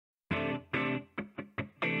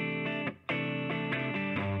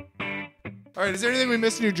All right. Is there anything we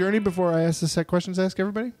missed in your journey before I ask the set questions I ask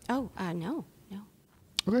everybody? Oh, no.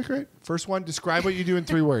 Okay, great. First one, describe what you do in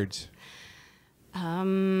 3 words.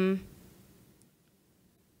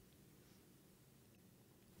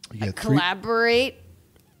 Collaborate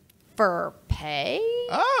for pay.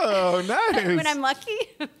 Oh, nice. When I'm lucky.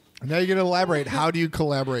 Now you're going to elaborate. How do you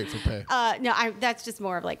collaborate for pay? No, that's just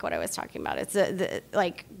more of like what I was talking about. It's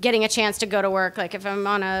like getting a chance to go to work. Like if I'm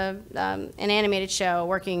on an animated show,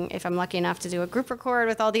 working, if I'm lucky enough to do a group record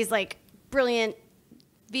with all these like brilliant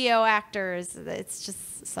VO actors, it's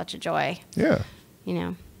just such a joy. Yeah. You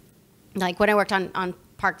know, like when I worked on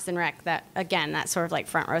Parks and Rec, that sort of like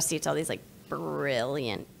front row seat to all these like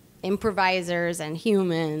brilliant improvisers and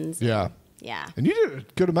humans. Yeah. Yeah. And you did a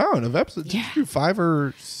good amount of episodes. Did you do 5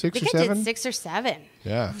 or 6 or 7? I did 6 or 7.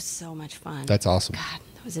 Yeah. It was so much fun. That's awesome. God,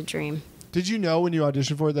 that was a dream. Did you know when you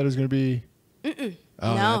auditioned for it that it was going to be?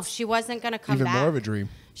 Oh, no, she wasn't going to come back. Even more of a dream.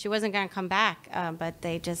 She wasn't going to come back, but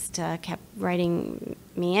they just kept writing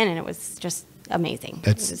me in, and it was just amazing.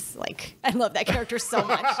 It was like, I love that character so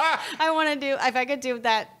much. I want to do, if I could do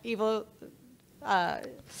that evil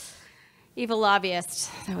lobbyist,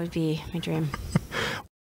 that would be my dream.